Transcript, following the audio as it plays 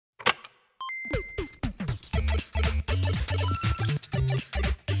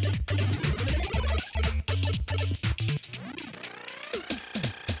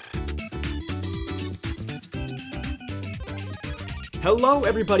Hello,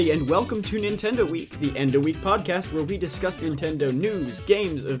 everybody, and welcome to Nintendo Week, the End of Week podcast where we discuss Nintendo news,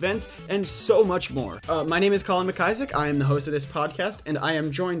 games, events, and so much more. My name is Colin McIsaac. I am the host of this podcast, and I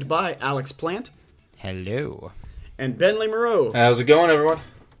am joined by Alex Plant. Hello. And Bentley Moreau. How's it going, everyone?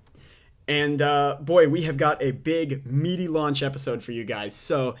 And, boy, we have got a big, meaty launch episode for you guys.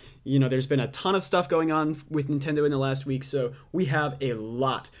 So, there's been a ton of stuff going on with Nintendo in the last week, so we have a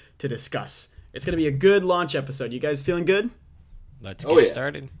lot to discuss. It's going to be a good launch episode. You guys feeling good? Let's get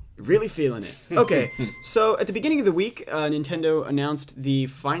started. Really feeling it. Okay, so at the beginning of the week, Nintendo announced the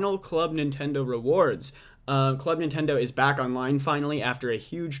final Club Nintendo rewards. Club Nintendo is back online finally after a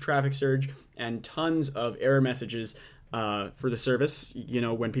huge traffic surge and tons of error messages for the service,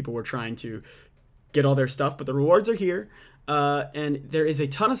 when people were trying to get all their stuff. But the rewards are here, and there is a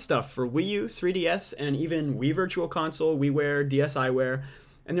ton of stuff for Wii U, 3DS, and even Wii Virtual Console, WiiWare, DSiWare.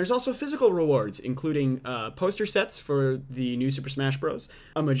 And there's also physical rewards, including poster sets for the new Super Smash Bros.,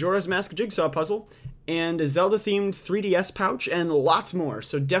 a Majora's Mask jigsaw puzzle, and a Zelda-themed 3DS pouch, and lots more.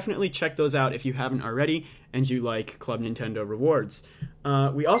 So definitely check those out if you haven't already and you like Club Nintendo rewards.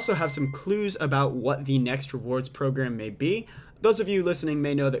 We also have some clues about what the next rewards program may be. Those of you listening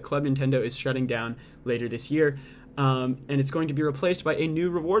may know that Club Nintendo is shutting down later this year, and it's going to be replaced by a new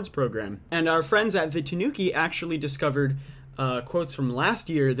rewards program. And our friends at the Tanuki actually discovered quotes from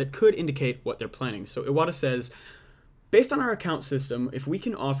last year that could indicate what they're planning. So Iwata says, based on our account system, if we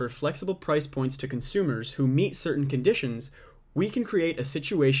can offer flexible price points to consumers who meet certain conditions, we can create a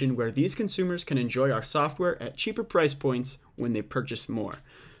situation where these consumers can enjoy our software at cheaper price points when they purchase more.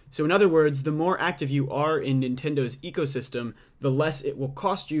 So in other words, the more active you are in Nintendo's ecosystem, the less it will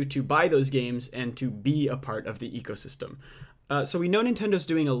cost you to buy those games and to be a part of the ecosystem. So we know Nintendo's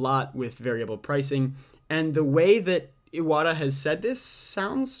doing a lot with variable pricing, and the way that Iwata has said this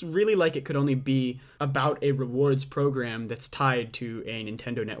sounds really like it could only be about a rewards program that's tied to a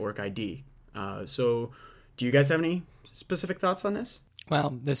Nintendo Network ID. So do you guys have any specific thoughts on this?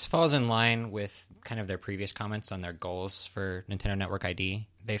 Well, this falls in line with kind of their previous comments on their goals for Nintendo Network ID.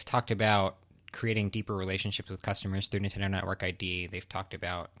 They've talked about creating deeper relationships with customers through Nintendo Network ID. They've talked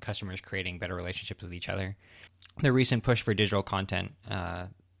about customers creating better relationships with each other. The recent push for digital content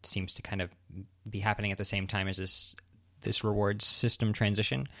seems to kind of be happening at the same time as this rewards system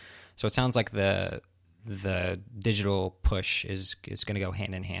transition. So it sounds like the digital push is going to go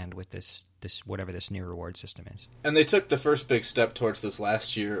hand in hand with this whatever this new reward system is. And they took the first big step towards this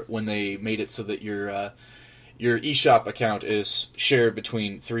last year when they made it so that your eShop account is shared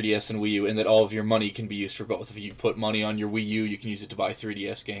between 3DS and Wii U, and that all of your money can be used for both. If you put money on your Wii U, you can use it to buy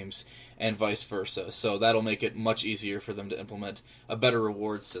 3DS games, and vice versa. So that'll make it much easier for them to implement a better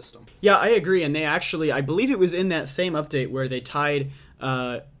rewards system. Yeah, I agree. And they actually, I believe it was in that same update where they tied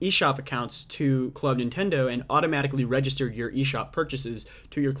eShop accounts to Club Nintendo and automatically registered your eShop purchases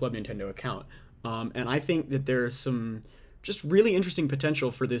to your Club Nintendo account. And I think that there's some just really interesting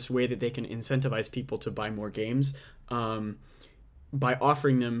potential for this way that they can incentivize people to buy more games by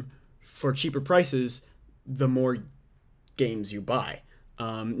offering them for cheaper prices the more games you buy.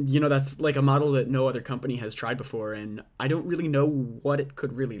 That's like a model that no other company has tried before, and I don't really know what it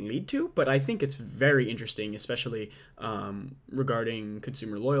could really lead to, but I think it's very interesting, especially regarding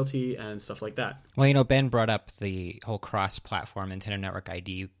consumer loyalty and stuff like that. Well, Ben brought up the whole cross-platform Nintendo Network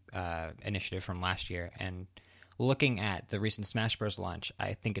ID initiative from last year, and looking at the recent Smash Bros. Launch,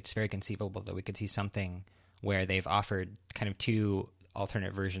 I think it's very conceivable that we could see something where they've offered kind of two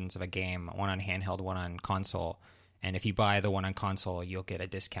alternate versions of a game, one on handheld, one on console. And if you buy the one on console, you'll get a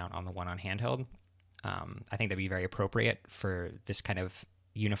discount on the one on handheld. I think that'd be very appropriate for this kind of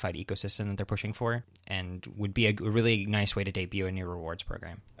unified ecosystem that they're pushing for, and would be a really nice way to debut a new rewards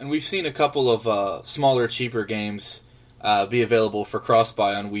program. And we've seen a couple of smaller, cheaper games be available for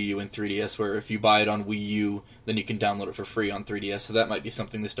cross-buy on Wii U and 3DS, where if you buy it on Wii U, then you can download it for free on 3DS. So that might be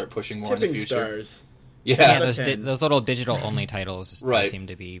something to start pushing more in the future. Stars. Yeah, those little digital-only titles right. They seem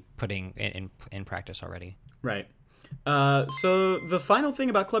to be putting in practice already. Right. So the final thing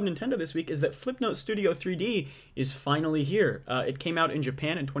about Club Nintendo this week is that Flipnote Studio 3D is finally here. It came out in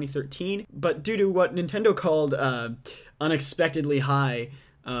Japan in 2013, but due to what Nintendo called unexpectedly high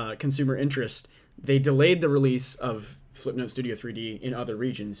consumer interest, they delayed the release of Flipnote Studio 3D in other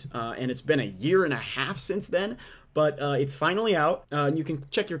regions, and it's been a year and a half since then, but it's finally out. You can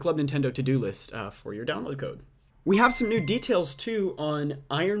check your Club Nintendo to-do list for your download code. We have some new details, too, on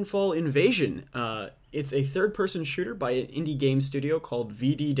Ironfall Invasion. It's a third-person shooter by an indie game studio called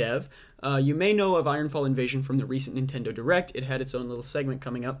VD Dev. You may know of Ironfall Invasion from the recent Nintendo Direct. It had its own little segment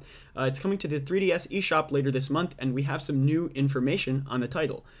coming up. It's coming to the 3DS eShop later this month, and we have some new information on the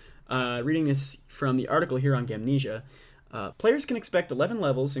title. Reading this from the article here on Gamnesia, Players can expect 11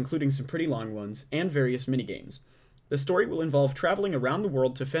 levels, including some pretty long ones, and various minigames. The story will involve traveling around the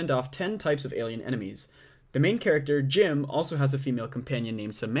world to fend off 10 types of alien enemies. The main character, Jim, also has a female companion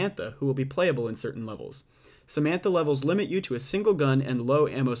named Samantha, who will be playable in certain levels. Samantha levels limit you to a single gun and low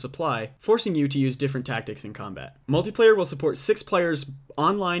ammo supply, forcing you to use different tactics in combat. Multiplayer will support 6 players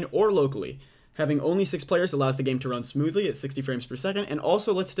online or locally. Having only 6 players allows the game to run smoothly at 60 frames per second and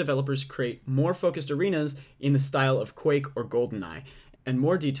also lets developers create more focused arenas in the style of Quake or GoldenEye, and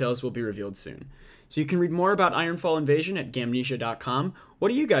more details will be revealed soon. So you can read more about Ironfall Invasion at Gamnesia.com. What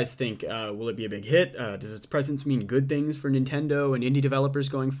do you guys think? Will it be a big hit? Does its presence mean good things for Nintendo and indie developers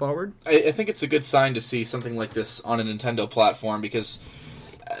going forward? I think it's a good sign to see something like this on a Nintendo platform, because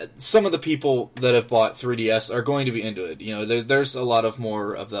some of the people that have bought 3DS are going to be into it. You know, there's a lot of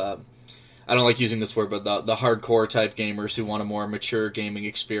more of the, I don't like using this word, but the hardcore type gamers who want a more mature gaming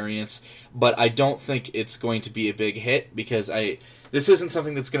experience. But I don't think it's going to be a big hit, because this isn't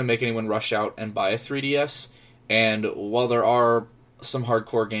something that's going to make anyone rush out and buy a 3DS. And while there are some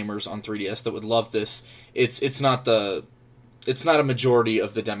hardcore gamers on 3DS that would love this, it's not a majority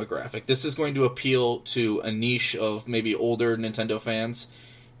of the demographic. This is going to appeal to a niche of maybe older Nintendo fans,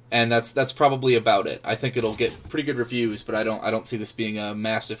 and that's probably about it. I think it'll get pretty good reviews, but I don't see this being a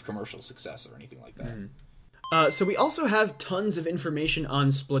massive commercial success or anything like that. Mm-hmm. So we also have tons of information on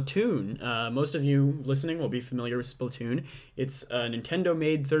Splatoon. Most of you listening will be familiar with Splatoon. It's a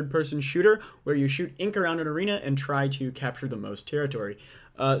Nintendo-made third-person shooter where you shoot ink around an arena and try to capture the most territory.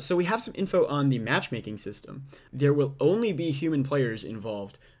 So we have some info on the matchmaking system. There will only be human players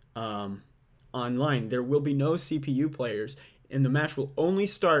involved online. There will be no CPU players, and the match will only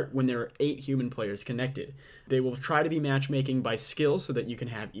start when there are 8 human players connected. They will try to be matchmaking by skill so that you can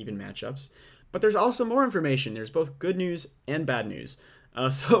have even matchups. But there's also more information. There's both good news and bad news.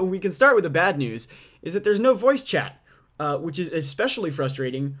 So we can start with the bad news, is that there's no voice chat, which is especially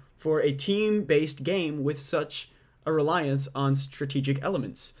frustrating for a team-based game with such a reliance on strategic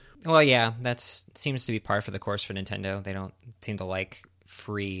elements. Well, yeah, that seems to be par for the course for Nintendo. They don't seem to like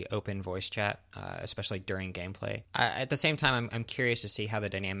free open voice chat, especially during gameplay. At the same time, I'm curious to see how the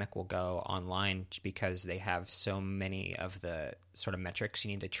dynamic will go online, because they have so many of the sort of metrics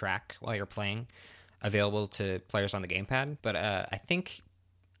you need to track while you're playing available to players on the gamepad. But I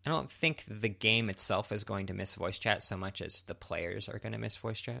don't think the game itself is going to miss voice chat so much as the players are going to miss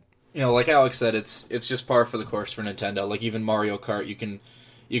voice chat. You know, like Alex said, it's just par for the course for Nintendo. Like even Mario Kart,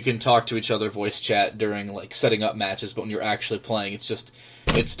 you can talk to each other voice chat during like setting up matches, but when you're actually playing,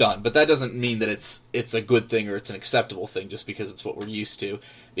 it's done. But that doesn't mean that it's a good thing or it's an acceptable thing just because it's what we're used to.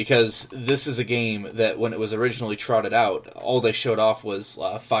 Because this is a game that when it was originally trotted out, all they showed off was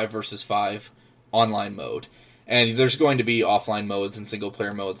 5 versus 5 online mode. And there's going to be offline modes and single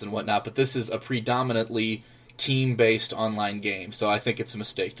player modes and whatnot, but this is a predominantly team-based online game, so I think it's a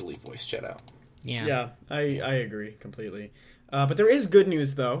mistake to leave voice chat out. Yeah, I agree completely. But there is good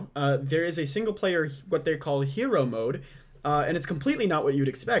news, though. There is a single-player, what they call hero mode, and it's completely not what you'd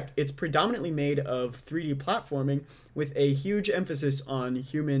expect. It's predominantly made of 3D platforming with a huge emphasis on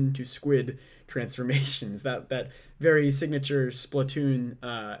human-to-squid transformations, that very signature Splatoon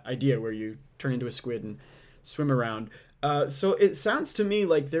idea where you turn into a squid and swim around. So it sounds to me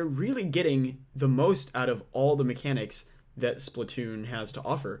like they're really getting the most out of all the mechanics that Splatoon has to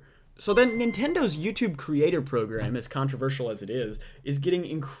offer. So then Nintendo's YouTube creator program, as controversial as it is getting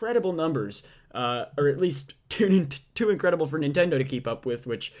incredible numbers, or at least too incredible for Nintendo to keep up with,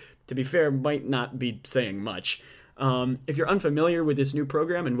 which, to be fair, might not be saying much. If you're unfamiliar with this new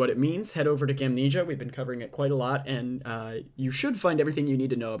program and what it means, head over to Gamnesia. We've been covering it quite a lot, and you should find everything you need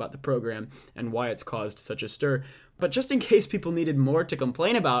to know about the program and why it's caused such a stir. But just in case people needed more to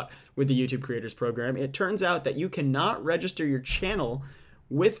complain about with the YouTube Creators Program, it turns out that you cannot register your channel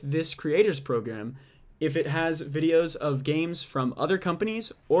with this Creators Program if it has videos of games from other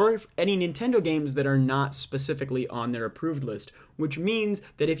companies or if any Nintendo games that are not specifically on their approved list, which means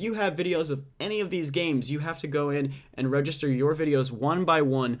that if you have videos of any of these games, you have to go in and register your videos one by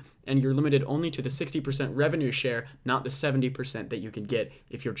one, and you're limited only to the 60% revenue share, not the 70% that you could get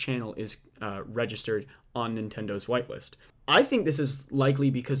if your channel is registered on Nintendo's whitelist. I think this is likely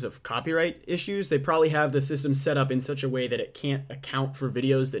because of copyright issues. They probably have the system set up in such a way that it can't account for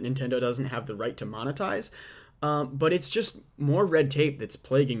videos that Nintendo doesn't have the right to monetize. But it's just more red tape that's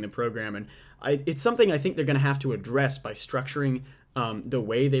plaguing the program, and it's something I think they're going to have to address by structuring the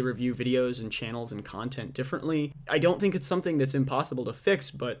way they review videos and channels and content differently. I don't think it's something that's impossible to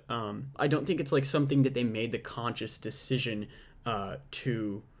fix, but I don't think it's like something that they made the conscious decision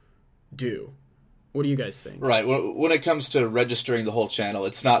to do. What do you guys think? Right. When it comes to registering the whole channel,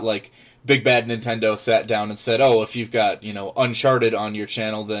 it's not like Big Bad Nintendo sat down and said, "Oh, if you've got Uncharted on your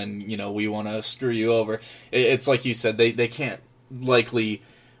channel, then we want to screw you over." It's like you said, they can't likely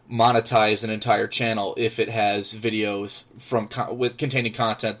monetize an entire channel if it has videos with containing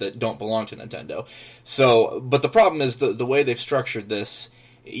content that don't belong to Nintendo. So, but the problem is the way they've structured this.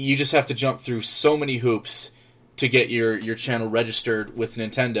 You just have to jump through so many hoops to get your channel registered with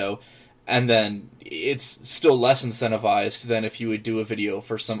Nintendo. And then it's still less incentivized than if you would do a video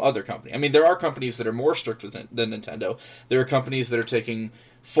for some other company. I mean, there are companies that are more strict than Nintendo. There are companies that are taking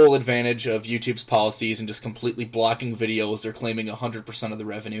full advantage of YouTube's policies and just completely blocking videos. They're claiming 100% of the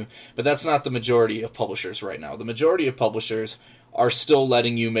revenue. But that's not the majority of publishers right now. The majority of publishers are still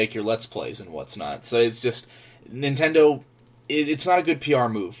letting you make your Let's Plays and what's not. So it's just, Nintendo, it's not a good PR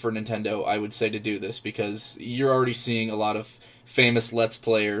move for Nintendo, I would say, to do this, because you're already seeing a lot of famous Let's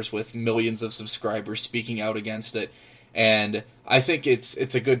Players with millions of subscribers speaking out against it. And I think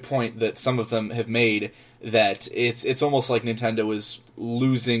it's a good point that some of them have made, that it's almost like Nintendo is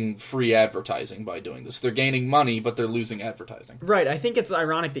losing free advertising by doing this. They're gaining money, but they're losing advertising. Right. I think it's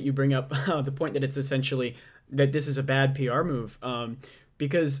ironic that you bring up the point that it's essentially that this is a bad PR move,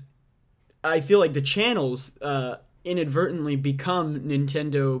 because I feel like the channels inadvertently become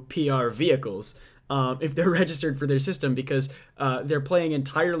Nintendo PR vehicles. If they're registered for their system, because they're playing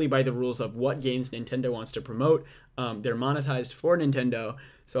entirely by the rules of what games Nintendo wants to promote. They're monetized for Nintendo.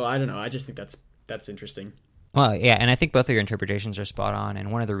 So I don't know. I just think that's interesting. Well, yeah, and I think both of your interpretations are spot on.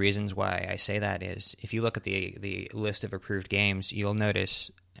 And one of the reasons why I say that is if you look at the list of approved games, you'll notice,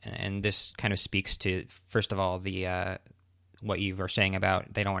 and this kind of speaks to, first of all, the what you were saying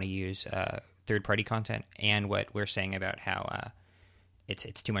about they don't want to use third-party content, and what we're saying about how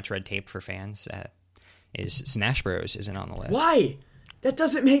it's too much red tape for fans. Is Smash Bros. Isn't on the list. Why? That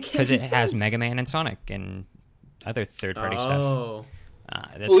doesn't make any sense. Because it has Mega Man and Sonic and other third-party stuff.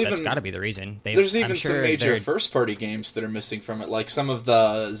 That's got to be the reason. There's even some major first-party games that are missing from it. Like some of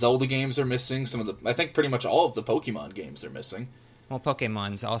the Zelda games are missing. I think pretty much all of the Pokemon games are missing. Well,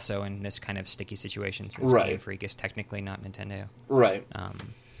 Pokemon's also in this kind of sticky situation since Game Freak is technically not Nintendo. Right.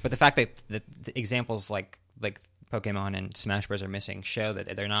 But the fact that the examples like Pokemon and Smash Bros. Are missing show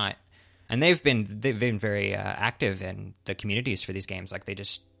that they're not. And they've been very active in the communities for these games. Like they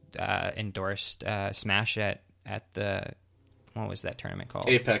just endorsed Smash at the, what was that tournament called?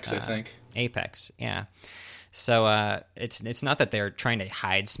 Apex, I think. Apex, yeah. So it's not that they're trying to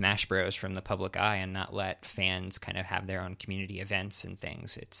hide Smash Bros. From the public eye and not let fans kind of have their own community events and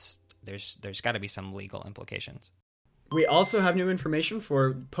things. There's got to be some legal implications. We also have new information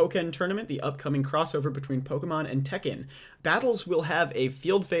for Pokken Tournament, the upcoming crossover between Pokemon and Tekken. Battles will have a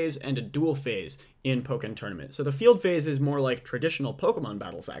field phase and a duel phase in Pokken Tournament. So the field phase is more like traditional Pokemon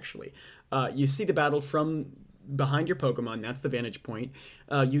battles, actually. You see the battle from behind your Pokemon, that's the vantage point.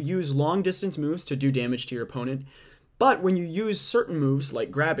 You use long-distance moves to do damage to your opponent. But when you use certain moves,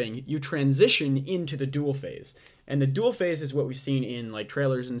 like grabbing, you transition into the duel phase. And the duel phase is what we've seen in like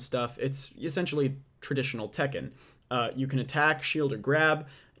trailers and stuff. It's essentially traditional Tekken. You can attack, shield, or grab,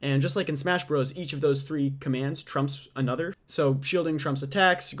 and just like in Smash Bros., each of those three commands trumps another. So shielding trumps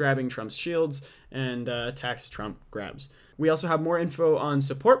attacks, grabbing trumps shields, and attacks trump grabs. We also have more info on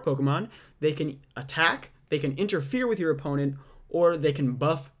support Pokemon. They can attack, they can interfere with your opponent, or they can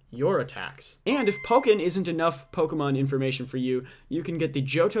buff your attacks. And if Pokken isn't enough Pokemon information for you, you can get the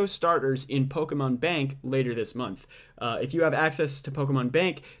Johto starters in Pokemon Bank later this month. If you have access to Pokemon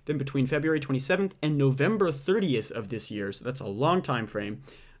Bank, then between February 27th and November 30th of this year, so that's a long time frame,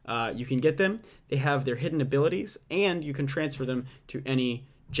 you can get them. They have their hidden abilities, and you can transfer them to any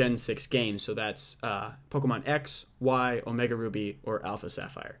Gen 6 game. So that's Pokemon X, Y, Omega Ruby, or Alpha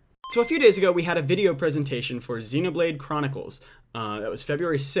Sapphire. So a few days ago, we had a video presentation for Xenoblade Chronicles. That was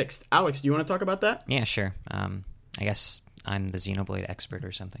February 6th. Alex, do you want to talk about that? Yeah, sure. I guess I'm the Xenoblade expert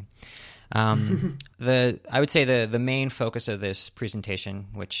or something. I would say the main focus of this presentation,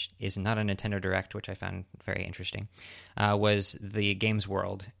 which is not a Nintendo Direct, which I found very interesting, was the game's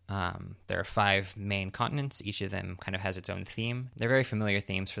world. There are 5 main continents. Each of them kind of has its own theme. They're very familiar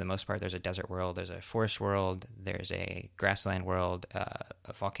themes for the most part. There's a desert world, there's a forest world, there's a grassland world,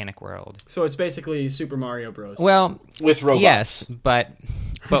 a volcanic world. So it's basically Super Mario Bros. Well, with robots. Yes, but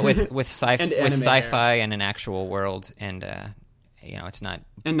with sci-fi and an actual world, and it's not.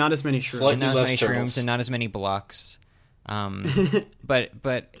 And not as many shrooms. And not as many shrooms and not as many blocks.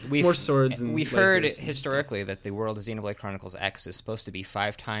 But we've more swords and we've heard historically that the world of Xenoblade Chronicles X is supposed to be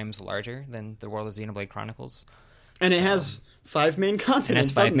 5 times larger than the world of Xenoblade Chronicles. And it has 5 main continents. It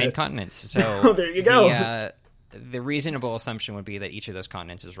has 5 main continents. So there you go. the reasonable assumption would be that each of those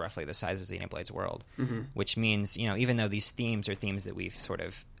continents is roughly the size of Xenoblade's world, which means, even though these themes are themes that we've sort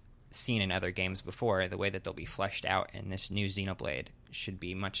of seen in other games before, the way that they'll be fleshed out in this new Xenoblade should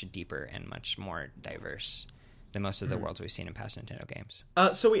be much deeper and much more diverse than most of the worlds we've seen in past Nintendo games.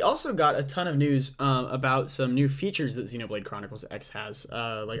 So we also got a ton of news about some new features that Xenoblade Chronicles X has,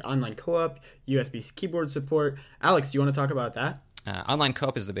 like online co-op, USB keyboard support. Alex, do you want to talk about that? Online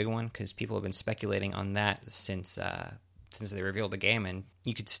co-op is the big one because people have been speculating on that since they revealed the game, and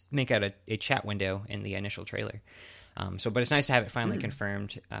you could make out a chat window in the initial trailer. But it's nice to have it finally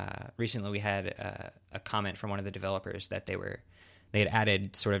confirmed. Recently, we had a comment from one of the developers that they had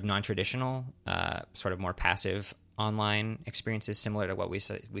added sort of non-traditional, sort of more passive online experiences, similar to what we've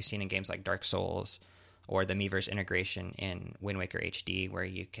seen in games like Dark Souls or the Miiverse integration in Wind Waker HD, where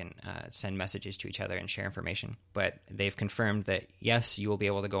you can send messages to each other and share information. But they've confirmed that, yes, you will be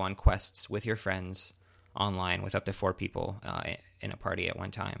able to go on quests with your friends online with up to 4 people in a party at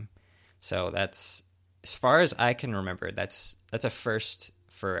one time. So that's, as far as I can remember, that's a first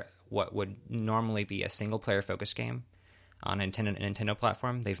for what would normally be a single-player focused game on a Nintendo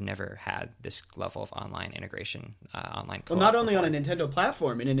platform. They've never had this level of online integration, online co-op. Well, not only before. on a Nintendo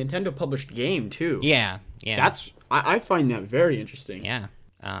platform, in a Nintendo published game too. Yeah. I find that very interesting. Yeah.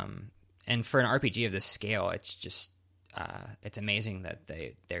 And for an RPG of this scale, it's just it's amazing that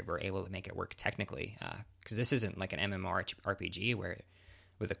they were able to make it work technically, because this isn't like an MMORPG where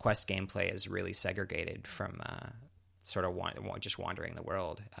the quest gameplay is really segregated from sort of just wandering the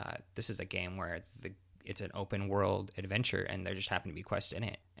world. This is a game where it's an open world adventure, and there just happen to be quests in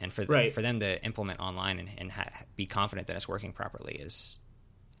it. And for them to implement online and be confident that it's working properly is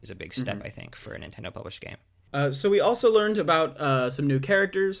a big step, I think, for a Nintendo published game. So we also learned about some new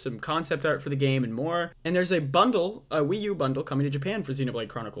characters, some concept art for the game, and more. And there's a bundle, a Wii U bundle, coming to Japan for Xenoblade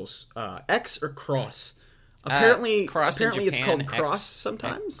Chronicles X or Cross. Apparently, Cross in Japan, it's called Cross X,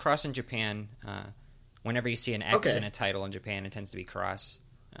 sometimes. Cross in Japan. Whenever you see an X in a title in Japan, it tends to be Cross.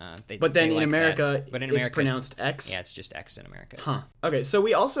 But then in America, but in it's America, pronounced X? Yeah, it's just X in America. Huh. Okay, so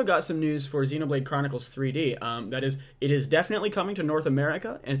we also got some news for Xenoblade Chronicles 3D. That is, it is definitely coming to North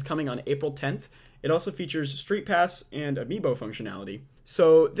America, and it's coming on April 10th. It also features Street Pass and Amiibo functionality.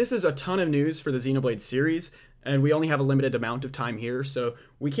 So this is a ton of news for the Xenoblade series, and we only have a limited amount of time here, so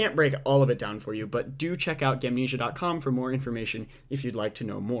we can't break all of it down for you, but do check out Gamnesia.com for more information if you'd like to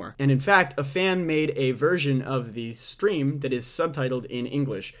know more. And in fact, a fan made a version of the stream that is subtitled in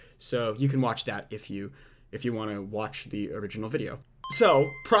English, so you can watch that if you want to watch the original video. So,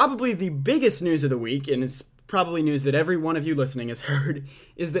 probably the biggest news of the week, and it's probably news that every one of you listening has heard,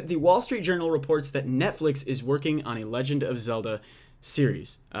 is that the Wall Street Journal reports that Netflix is working on a Legend of Zelda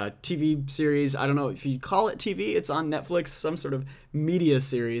series, TV series. I don't know if you call it TV. It's on Netflix, some sort of media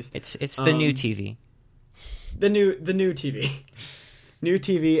series. It's the new TV. The new TV, new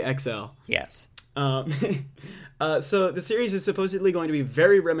TV XL. Yes. So the series is supposedly going to be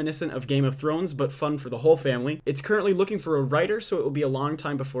very reminiscent of Game of Thrones, but fun for the whole family. It's currently looking for a writer, so it will be a long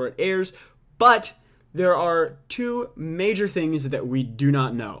time before it airs. But there are 2 major things that we do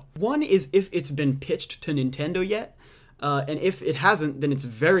not know. One is if it's been pitched to Nintendo yet. And if it hasn't, then it's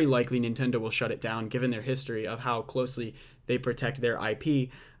very likely Nintendo will shut it down, given their history of how closely they protect their IP.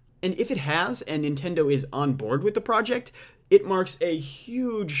 And if it has, and Nintendo is on board with the project, it marks a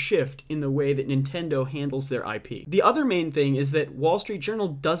huge shift in the way that Nintendo handles their IP. The other main thing is that Wall Street Journal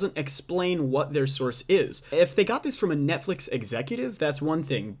doesn't explain what their source is. If they got this from a Netflix executive, that's one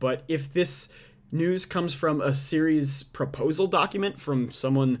thing, but if this news comes from a series proposal document from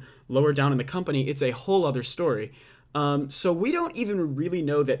someone lower down in the company, it's a whole other story. So we don't even really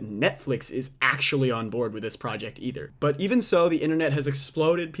know that Netflix is actually on board with this project either. But even so, the internet has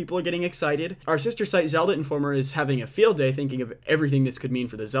exploded. People are getting excited. Our sister site, Zelda Informer, is having a field day thinking of everything this could mean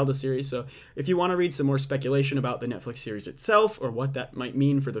for the Zelda series. So if you want to read some more speculation about the Netflix series itself or what that might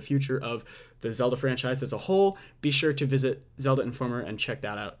mean for the future of the Zelda franchise as a whole, be sure to visit Zelda Informer and check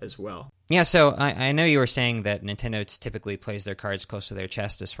that out as well. Yeah, so I know you were saying that Nintendo typically plays their cards close to their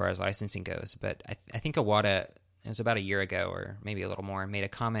chest as far as licensing goes, but I think Iwata, it was about a year ago or maybe a little more, made a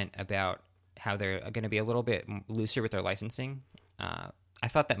comment about how they're going to be a little bit looser with their licensing. I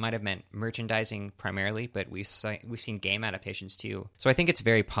thought that might have meant merchandising primarily, but we've seen game adaptations too. So I think it's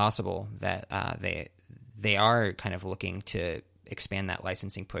very possible that they are kind of looking to expand that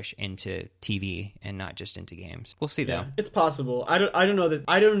licensing push into TV and not just into games. We'll see though. It's possible. I don't know that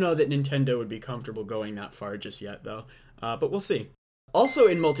Nintendo would be comfortable going that far just yet though. But we'll see. Also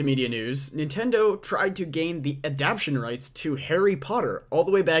in multimedia news, Nintendo tried to gain the adaptation rights to Harry Potter all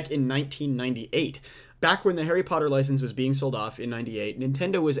the way back in 1998. back when the Harry Potter license was being sold off in 98,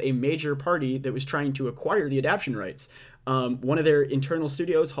 Nintendo was a major party that was trying to acquire the adaptation rights. One of their internal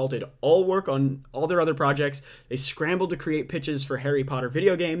studios halted all work on all their other projects. They scrambled to create pitches for Harry Potter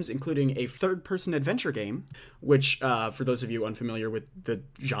video games, including a third-person adventure game, which, for those of you unfamiliar with the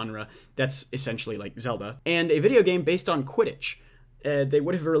genre, that's essentially like Zelda, and a video game based on Quidditch. They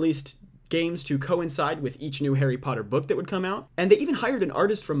would have released games to coincide with each new Harry Potter book that would come out, and they even hired an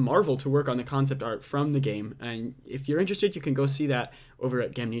artist from Marvel to work on the concept art from the game, and if you're interested, you can go see that over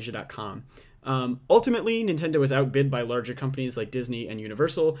at Gamnesia.com. Ultimately, Nintendo was outbid by larger companies like Disney and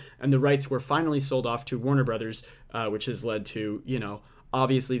Universal, and the rights were finally sold off to Warner Brothers, which has led to,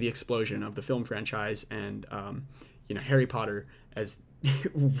 obviously the explosion of the film franchise and, Harry Potter as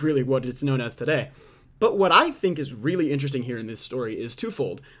really what it's known as today. But what I think is really interesting here in this story is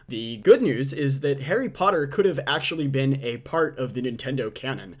twofold. The good news is that Harry Potter could have actually been a part of the Nintendo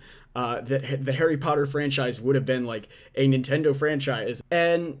canon. That the Harry Potter franchise would have been like a Nintendo franchise.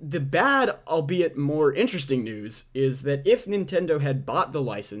 And the bad, albeit more interesting news, is that if Nintendo had bought the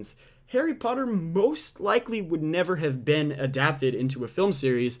license, Harry Potter most likely would never have been adapted into a film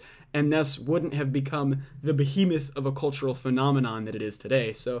series, and thus wouldn't have become the behemoth of a cultural phenomenon that it is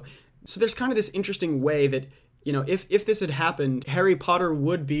today. So there's kind of this interesting way that, if this had happened, Harry Potter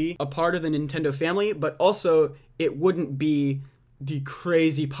would be a part of the Nintendo family, but also it wouldn't be the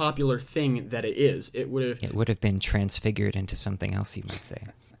crazy popular thing that it is. It would have been transfigured into something else, you might say.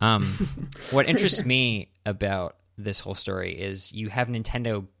 What interests me about this whole story is you have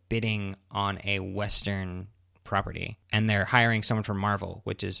Nintendo bidding on a Western property, and they're hiring someone from Marvel,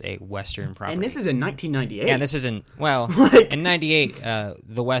 which is a Western property. And this is in 1998. Yeah, this isn't, in 98,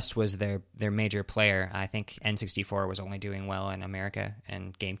 the West was their major player. I think N64 was only doing well in America,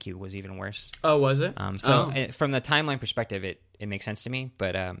 and GameCube was even worse. Oh, was it? From the timeline perspective, it makes sense to me,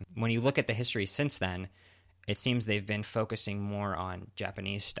 but when you look at the history since then, it seems they've been focusing more on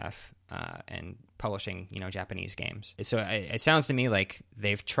Japanese stuff and publishing, Japanese games. So it sounds to me like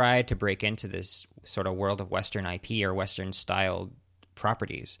they've tried to break into this sort of world of Western IP or Western-styled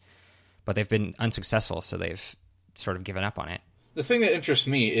properties, but they've been unsuccessful, so they've sort of given up on it. The thing that interests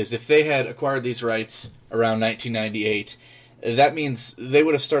me is if they had acquired these rights around 1998, that means they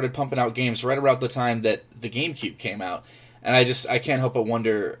would have started pumping out games right around the time that the GameCube came out. And I can't help but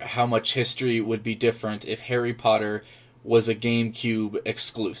wonder how much history would be different if Harry Potter was a GameCube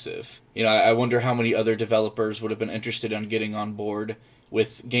exclusive. I wonder how many other developers would have been interested in getting on board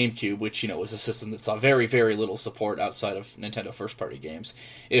with GameCube, which, was a system that saw very, very little support outside of Nintendo first-party games.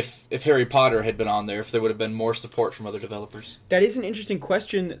 If Harry Potter had been on there, if there would have been more support from other developers. That is an interesting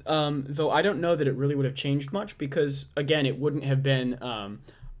question, though I don't know that it really would have changed much, because, again, it wouldn't have been...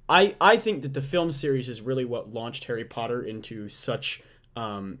 I think that the film series is really what launched Harry Potter into such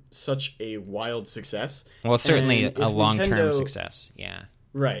a wild success. Well, it's certainly a long-term success, yeah.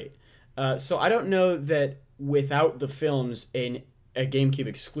 Right. So I don't know that without the films, a GameCube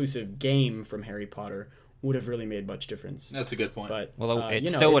exclusive game from Harry Potter would have really made much difference. That's a good point. But it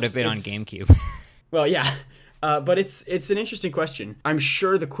still would have been on GameCube. Well, yeah. But it's an interesting question. I'm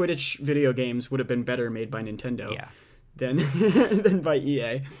sure the Quidditch video games would have been better made by Nintendo. Yeah. Than by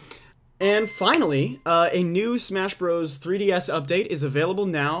EA. And finally, a new Smash Bros. 3DS update is available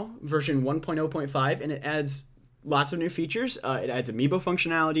now, version 1.0.5, and it adds lots of new features. It adds amiibo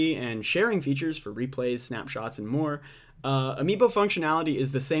functionality and sharing features for replays, snapshots, and more. Amiibo functionality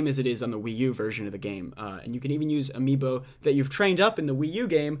is the same as it is on the Wii U version of the game, and you can even use amiibo that you've trained up in the Wii U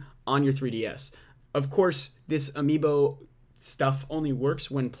game on your 3DS. Of course, this amiibo stuff only works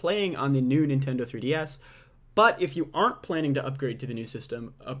when playing on the new Nintendo 3DS, but if you aren't planning to upgrade to the new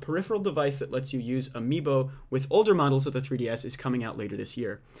system, a peripheral device that lets you use Amiibo with older models of the 3DS is coming out later this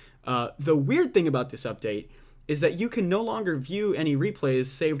year. The weird thing about this update is that you can no longer view any replays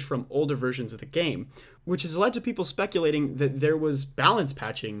saved from older versions of the game, which has led to people speculating that there was balance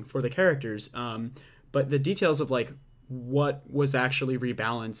patching for the characters, but the details of what was actually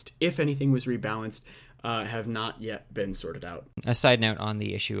rebalanced, if anything was rebalanced, have not yet been sorted out. A side note on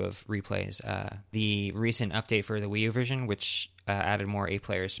the issue of replays, the recent update for the Wii U version, which added more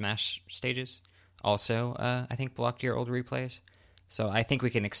 8-player Smash stages, also, I think, blocked your old replays. So I think we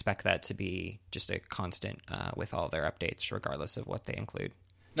can expect that to be just a constant with all their updates, regardless of what they include.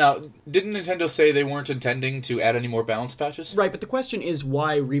 Now, didn't Nintendo say they weren't intending to add any more balance patches? Right, but the question is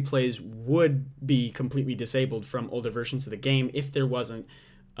why replays would be completely disabled from older versions of the game if there wasn't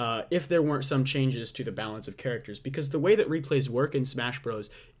if there weren't some changes to the balance of characters. Because the way that replays work in Smash Bros.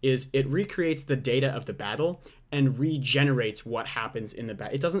 Is it recreates the data of the battle and regenerates what happens in the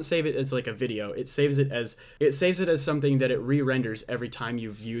battle. It doesn't save it as like a video. It saves it as something that it re-renders every time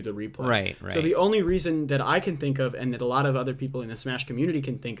you view the replay. Right. So the only reason that I can think of, and that a lot of other people in the Smash community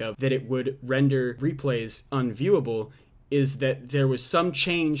can think of, that it would render replays unviewable is that there was some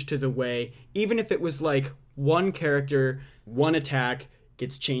change to the way, even if it was like one character, one attack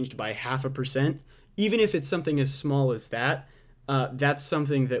gets changed by 0.5%, even if it's something as small as that, that's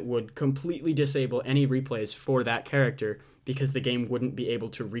something that would completely disable any replays for that character because the game wouldn't be able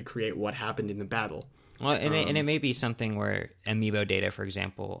to recreate what happened in the battle. Well, and it may be something where amiibo data, for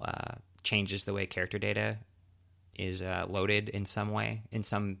example, changes the way character data is loaded in some way, in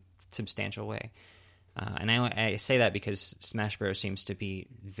some substantial way. And I say that because Smash Bros. Seems to be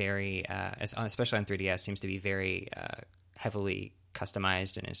very, especially on 3DS, seems to be very heavily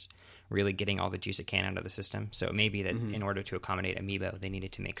customized and is really getting all the juice it can out of the system. So it may be that in order to accommodate amiibo, they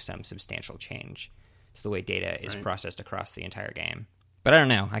needed to make some substantial change to the way data is processed across the entire game. But I don't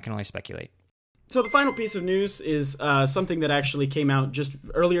know. I can only speculate. So the final piece of news is something that actually came out just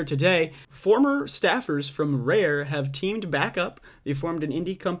earlier today. Former staffers from Rare have teamed back up. They formed an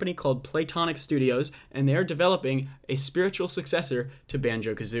indie company called Playtonic Studios, and they are developing a spiritual successor to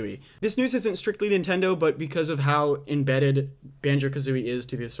Banjo-Kazooie. This news isn't strictly Nintendo, but because of how embedded Banjo-Kazooie is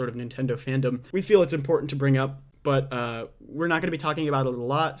to this sort of Nintendo fandom, we feel it's important to bring up. But we're not going to be talking about it a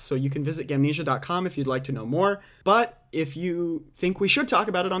lot, so you can visit Gamnesia.com if you'd like to know more. But if you think we should talk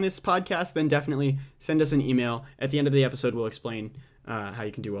about it on this podcast, then definitely send us an email. At the end of the episode, we'll explain how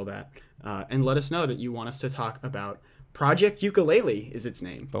you can do all that. And let us know that you want us to talk about Project Yooka-Laylee is its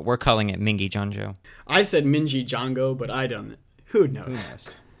name. But we're calling it Mingy Jonjo. I said Minji Jongo, but I don't. Who knows? Who knows?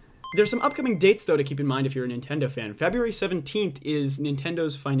 There's some upcoming dates, though, to keep in mind if you're a Nintendo fan. February 17th is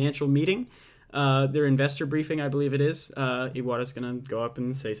Nintendo's financial meeting. Their investor briefing, I believe it is. Iwata's going to go up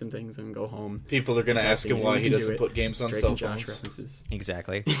and say some things and go home. People are going to ask him why he doesn't put games on Drake cell and Josh phones. references.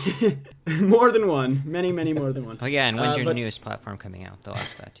 Exactly. More than one. Many, many more than one. Oh, yeah, and when's your newest platform coming out? They'll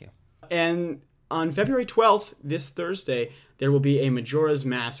ask that, too. And on February 12th, this Thursday, there will be a Majora's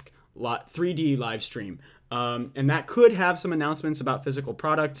Mask 3D live stream. And that could have some announcements about physical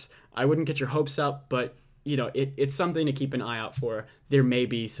products. I wouldn't get your hopes up, but it's something to keep an eye out for. There may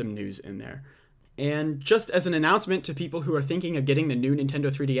be some news in there. And just as an announcement to people who are thinking of getting the new Nintendo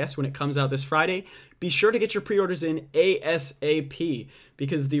 3DS when it comes out this Friday, be sure to get your pre-orders in ASAP,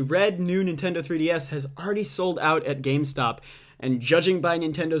 because the red new Nintendo 3DS has already sold out at GameStop, and judging by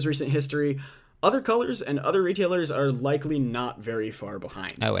Nintendo's recent history, other colors and other retailers are likely not very far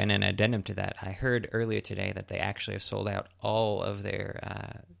behind. Oh, and an addendum to that, I heard earlier today that they actually have sold out all of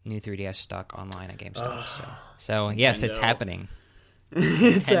their new 3DS stock online at GameStop. So yes, it's happening.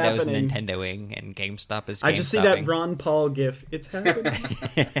 It's Nintendo's happening. Nintendoing and GameStop is GameStopping. I just see that Ron Paul gif. It's happening.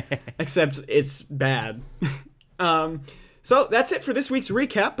 Except it's bad. So that's it for this week's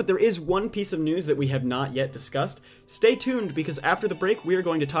recap, but there is one piece of news that we have not yet discussed. Stay tuned, because after the break, we are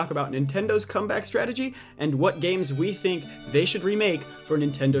going to talk about Nintendo's comeback strategy and what games we think they should remake for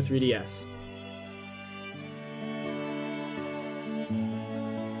Nintendo 3DS.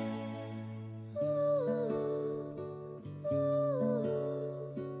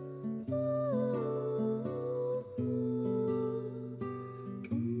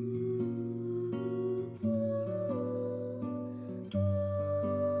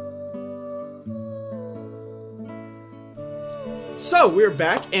 So, we're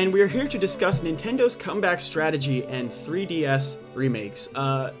back, and we're here to discuss Nintendo's comeback strategy and 3DS remakes.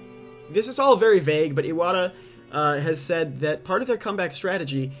 This is all very vague, but Iwata has said that part of their comeback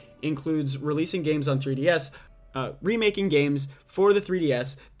strategy includes releasing games on 3DS, remaking games for the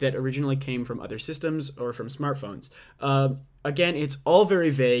 3DS that originally came from other systems or from smartphones. Again, it's all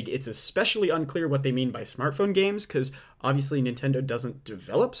very vague. It's especially unclear what they mean by smartphone games, because obviously Nintendo doesn't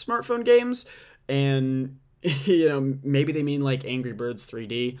develop smartphone games, and maybe they mean like Angry Birds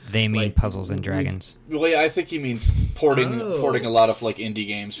 3D. They mean like Puzzles and Dragons. Well, yeah, I think he means porting a lot of like indie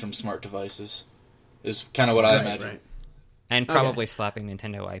games from smart devices. Is kind of what I imagine. Right. And probably slapping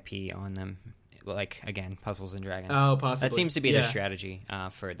Nintendo IP on them, like again, Puzzles and Dragons. Oh, possibly. That seems to be their strategy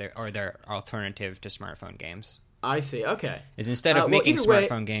for their alternative to smartphone games. I see. Okay. Is instead of making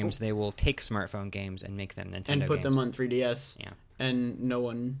smartphone games, they will take smartphone games and make them Nintendo games. And put them on 3DS. Yeah. And no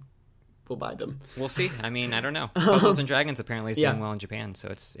one will buy them. We'll see. I mean, I don't know. Puzzles and Dragons apparently is doing well in Japan, so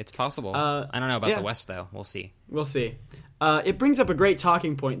it's possible. I don't know about the West, though. We'll see. We'll see. It brings up a great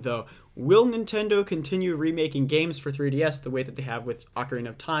talking point, though. Will Nintendo continue remaking games for 3DS the way that they have with Ocarina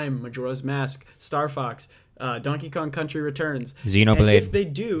of Time, Majora's Mask, Star Fox, Donkey Kong Country Returns. Xenoblade. And if they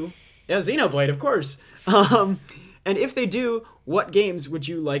do, yeah, Xenoblade, of course. And if they do, what games would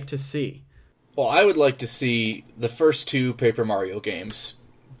you like to see? Well, I would like to see the first 2 Paper Mario games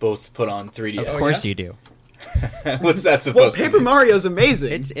both put on 3DS. Of course you do. What's that Well, supposed to Paper be? Mario's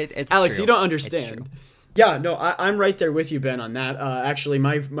amazing. It's Alex, true. you don't It's true. understand. Yeah, no, I'm right there with you, Ben, on that. Actually,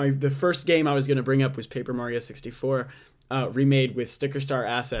 the first game I was going to bring up was Paper Mario 64, remade with Sticker Star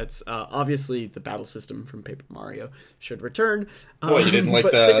assets. Obviously, the battle system from Paper Mario should return. What, you didn't like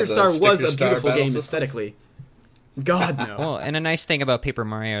but the Sticker Star Sticker was a Star beautiful battle game system? aesthetically. God, no. Well, and a nice thing about Paper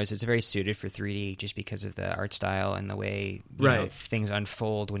Mario is it's very suited for 3D just because of the art style and the way you know, Right. things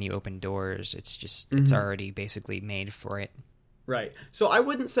unfold when you open doors. It's just Mm-hmm. it's already basically made for it. Right. So I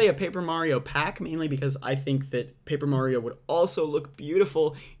wouldn't say a Paper Mario pack, mainly because I think that Paper Mario would also look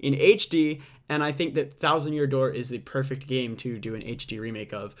beautiful in HD, and I think that Thousand Year Door is the perfect game to do an HD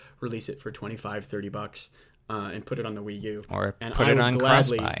remake of. Release it for $25-$30, and put it on the Wii U. Or And put I it would on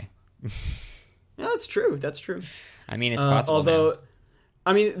gladly- cross-buy. Yeah, that's true. That's true. I mean, it's possible Although, now.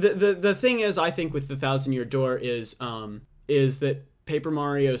 I mean, the thing is, I think with the Thousand Year Door is that Paper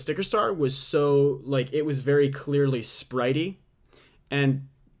Mario Sticker Star was so like it was very clearly spritey, and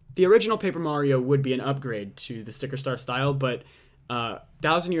the original Paper Mario would be an upgrade to the Sticker Star style, but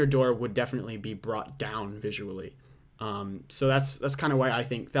Thousand Year Door would definitely be brought down visually. So that's kind of why I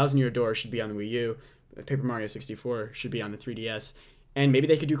think Thousand Year Door should be on the Wii U, Paper Mario 64 should be on the 3DS, and maybe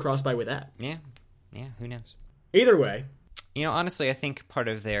they could do cross-buy with that. Yeah, who knows? Either way, You know, honestly, I think part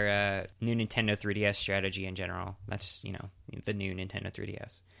of their new Nintendo 3DS strategy in general, that's, you know, the new Nintendo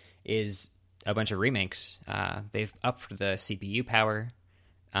 3DS, is a bunch of remakes. They've upped the CPU power.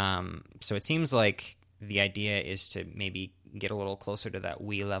 So it seems like the idea is to maybe get a little closer to that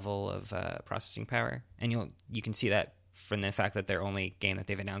Wii level of processing power. And you can see that from the fact that their only game that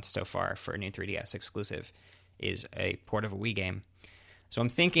they've announced so far for a new 3DS exclusive is a port of a Wii game. So I'm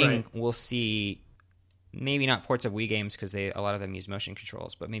thinking we'll see maybe not ports of Wii games because a lot of them use motion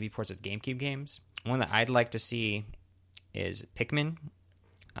controls, but maybe ports of GameCube games. One that I'd like to see is Pikmin.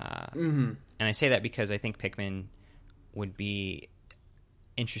 And I say that because I think Pikmin would be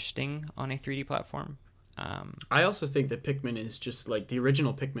interesting on a 3D platform. I also think that Pikmin is just like the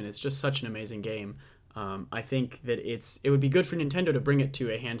original Pikmin is just such an amazing game. I think that it would be good for Nintendo to bring it to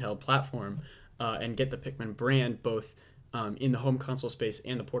a handheld platform and get the Pikmin brand both in the home console space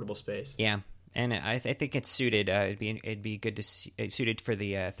and the portable space. Yeah, and I think it's suited. It'd be good to see, suited for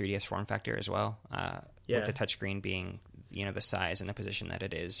the 3DS form factor as well. With the touchscreen being the size and the position that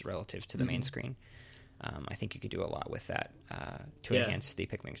it is relative to the main screen. I think you could do a lot with that to enhance the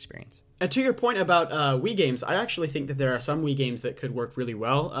Pikmin experience. And to your point about Wii games, I actually think that there are some Wii games that could work really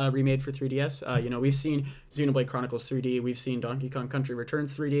well remade for 3DS. We've seen Xenoblade Chronicles 3D. We've seen Donkey Kong Country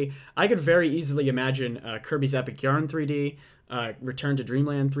Returns 3D. I could very easily imagine Kirby's Epic Yarn 3D, Return to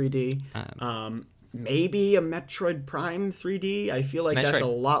Dreamland 3D, maybe a Metroid Prime 3D. I feel like that's a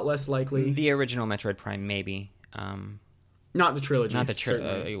lot less likely. The original Metroid Prime, maybe. Not the trilogy. Not the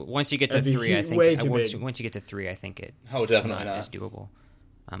trilogy. Once you get to That'd be 3, I think way too big. once you get to 3, I think it definitely not not. as doable.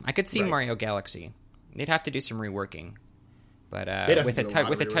 I could see Mario Galaxy. They'd have to do some reworking, but with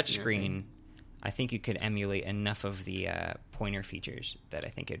a touch screen, I think you could emulate enough of the pointer features that I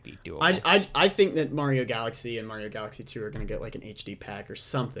think it'd be doable. I think that Mario Galaxy and Mario Galaxy 2 are going to get like an HD pack or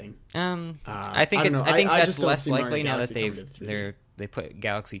something. I think don't know. I think I that's just don't less see Mario likely now that Galaxy coming to 3D. they put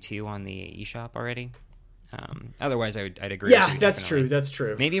Galaxy 2 on the eShop already. Otherwise, I'd agree. Yeah, with you, that's definitely. true. That's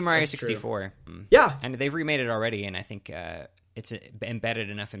true. Maybe Mario That's true. 64. Yeah. And they've remade it already, and I think it's embedded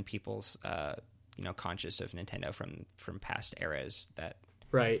enough in people's conscious of Nintendo from past eras that.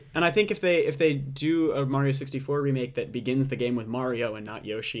 Right, and I think if they do a Mario 64 remake that begins the game with Mario and not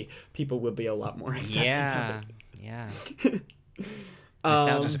Yoshi, people will be a lot more accepting of it. Yeah.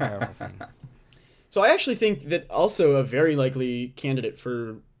 Nostalgia's a powerful thing. So I actually think that also a very likely candidate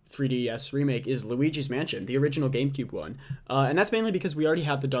for 3DS remake is Luigi's Mansion, the original GameCube one, and that's mainly because we already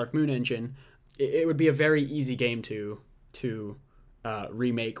have the Dark Moon engine. It would be a very easy game to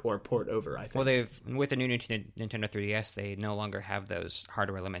remake or port over, I think. Well, with the new Nintendo 3DS, they no longer have those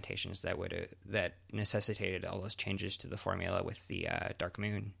hardware limitations that necessitated all those changes to the formula with the Dark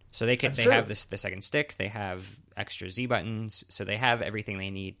Moon. So they have the second stick, they have extra Z buttons, so they have everything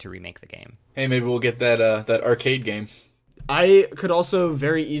they need to remake the game. Hey, maybe we'll get that arcade game. I could also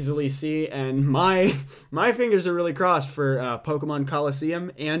very easily see, and my fingers are really crossed for Pokemon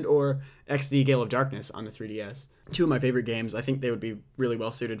Coliseum and or XD Gale of Darkness on the 3DS. Two of my favorite games. I think they would be really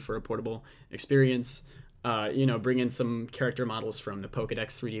well suited for a portable experience. Bring in some character models from the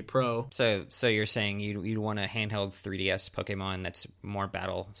Pokédex 3D Pro. So you're saying you'd want a handheld 3DS Pokemon that's more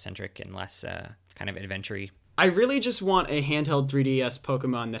battle centric and less kind of adventure-y? I really just want a handheld 3DS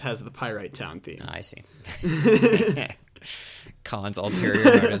Pokemon that has the Pyrite Town theme. I see. Colin's ulterior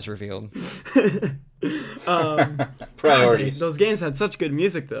motives revealed. Priorities. God, those games had such good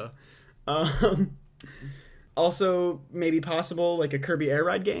music, though. Also, maybe possible like a Kirby Air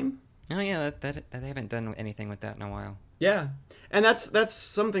Ride game. Oh yeah, that they haven't done anything with that in a while. Yeah, and that's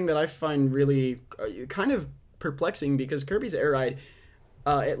something that I find really kind of perplexing because Kirby's Air Ride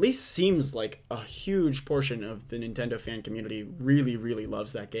at least seems like a huge portion of the Nintendo fan community really, really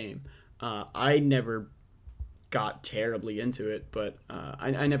loves that game. I never got terribly into it, but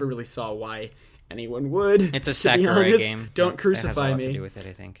I never really saw why anyone would. It's a Sakurai game. Don't crucify that has a lot me. to do with it,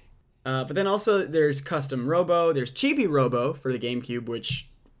 I think. But then also there's Custom Robo, there's Chibi Robo for the GameCube, which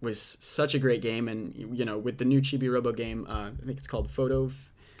was such a great game, and with the new Chibi Robo game, I think it's called Photo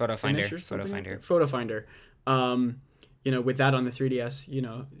Finder. With that on the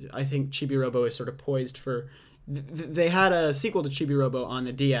 3DS, I think Chibi Robo is sort of poised for. They had a sequel to Chibi Robo on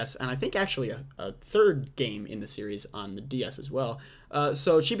the DS, and I think actually a third game in the series on the DS as well.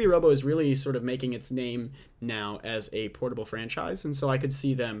 So Chibi Robo is really sort of making its name now as a portable franchise, and so I could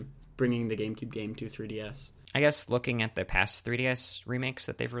see them bringing the GameCube game to 3DS. I guess looking at the past 3DS remakes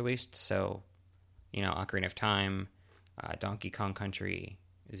that they've released, so, Ocarina of Time, Donkey Kong Country,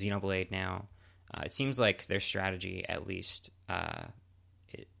 Xenoblade now, it seems like their strategy, at least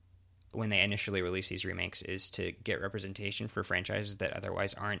when they initially release these remakes, is to get representation for franchises that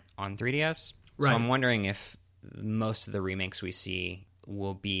otherwise aren't on 3DS. Right. So I'm wondering if most of the remakes we see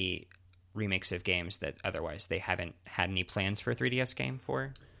will be remakes of games that otherwise they haven't had any plans for a 3DS game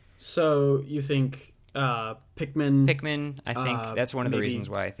for. So you think Pikmin? Pikmin, I think that's one of the reasons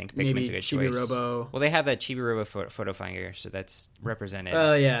why I think Pikmin's a good Chibi choice. Robo. Well, they have that Chibi Robo photo finder, so that's represented.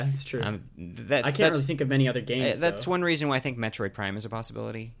 Oh, yeah, it's true. I can't really think of many other games. That's one reason why I think Metroid Prime is a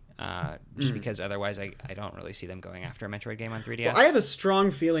possibility. Just because otherwise I don't really see them going after a Metroid game on 3DS. Well, I have a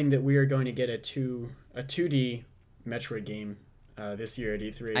strong feeling that we are going to get a 2D Metroid game this year at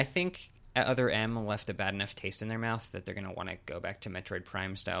E3. I think Other M left a bad enough taste in their mouth that they're going to want to go back to Metroid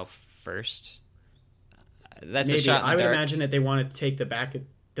Prime style first. That's Maybe. A shot in the I would dark. imagine that they want to take the back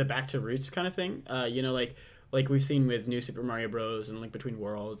to roots kind of thing. Like we've seen with New Super Mario Bros. And Link Between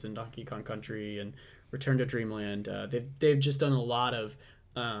Worlds and Donkey Kong Country and Return to Dreamland. They've just done a lot of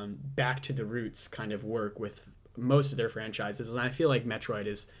back to the roots kind of work with most of their franchises, and I feel like Metroid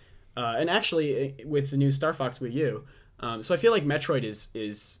is, and actually with the new Star Fox Wii U, so I feel like Metroid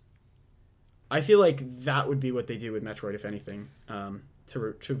is. I feel like that would be what they do with Metroid, if anything,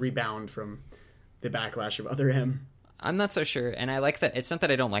 to rebound from the backlash of Other M. I'm not so sure, and I like that. It's not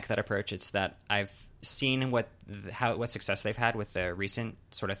that I don't like that approach. It's that I've seen what success they've had with the recent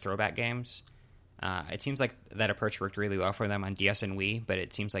sort of throwback games. It seems like that approach worked really well for them on DS and Wii, but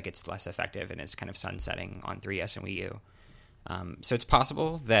it seems like it's less effective and it's kind of sunsetting on 3DS and Wii U. So it's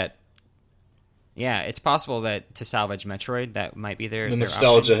possible that, to salvage Metroid, that might be their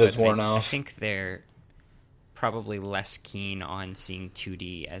nostalgia option, has worn off. I think they're probably less keen on seeing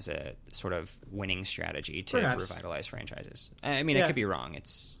 2D as a sort of winning strategy to revitalize franchises. I mean, I could be wrong.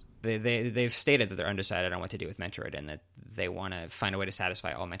 They've stated that they're undecided on what to do with Metroid and that they want to find a way to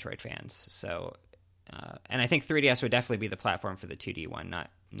satisfy all Metroid fans. So, and I think 3DS would definitely be the platform for the 2D one, not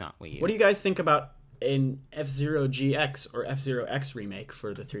Wii U. What do you guys think about an F-Zero GX or F-Zero X remake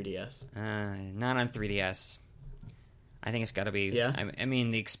for the 3DS? Not on 3DS. I think it's got to be. Yeah. I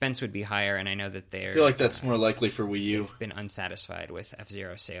mean, the expense would be higher, and I know that I feel like that's more likely for Wii U. They've been unsatisfied with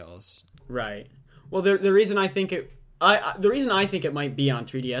F-Zero sales. Right. Well, the reason I think it. The reason I think it might be on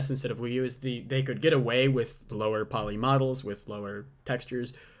 3DS instead of Wii U is they could get away with lower poly models, with lower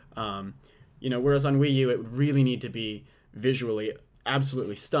textures. Whereas on Wii U, it would really need to be visually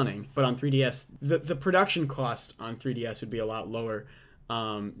absolutely stunning. But on 3DS, the production cost on 3DS would be a lot lower.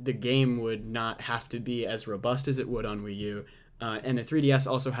 The game would not have to be as robust as it would on Wii U. And the 3DS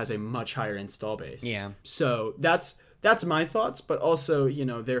also has a much higher install base. Yeah. So that's my thoughts. But also,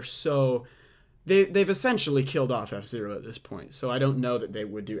 they're so... They've essentially killed off F-Zero at this point, so I don't know that they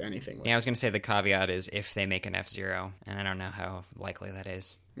would do anything with it. I was going to say the caveat is if they make an F-Zero, and I don't know how likely that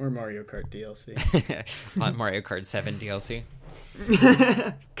is. Or Mario Kart DLC. On Mario Kart 7 DLC.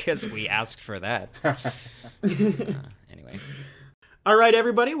 Because we asked for that. Anyway. All right,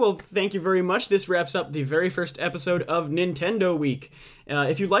 everybody. Well, thank you very much. This wraps up the very first episode of Nintendo Week.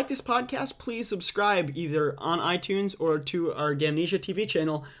 If you like this podcast, please subscribe either on iTunes or to our Gamnesia TV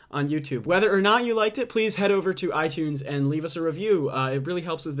channel on YouTube. Whether or not you liked it, please head over to iTunes and leave us a review. It really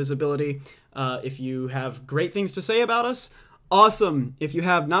helps with visibility. If you have great things to say about us, awesome. If you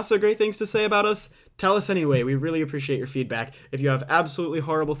have not so great things to say about us, tell us anyway. We really appreciate your feedback. If you have absolutely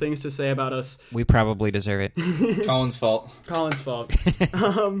horrible things to say about us, We probably deserve it. Colin's fault. Colin's fault.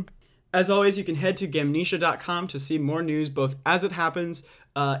 As always, you can head to Gamnesia.com to see more news, both as it happens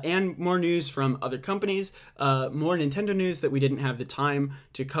and more news from other companies, more Nintendo news that we didn't have the time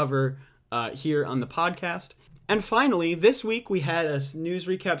to cover here on the podcast. And finally, this week we had a news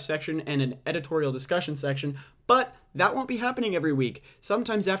recap section and an editorial discussion section, but that won't be happening every week.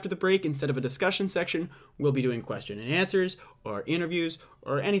 Sometimes after the break, instead of a discussion section, we'll be doing question and answers or interviews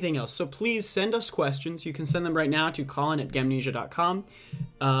or anything else. So please send us questions. You can send them right now to colin@gamnesia.com.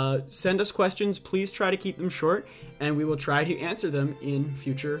 Send us questions. Please try to keep them short, and we will try to answer them in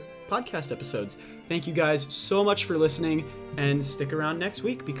future podcast episodes. Thank you guys so much for listening, and stick around next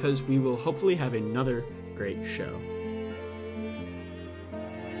week because we will hopefully have another great show.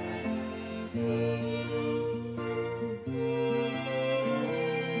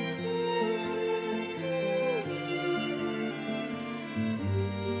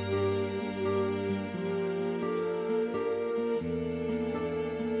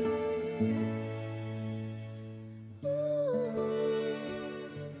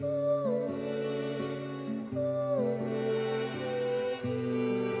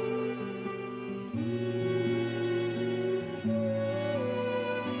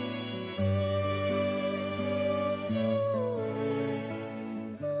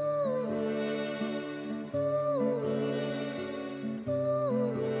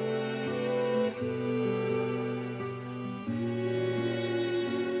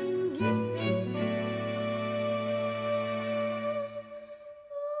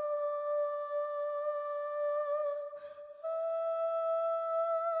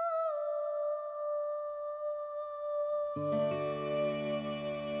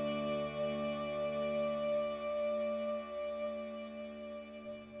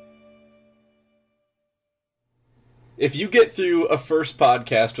 If you get through a first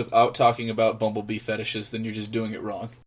podcast without talking about Bumblebee fetishes, then you're just doing it wrong.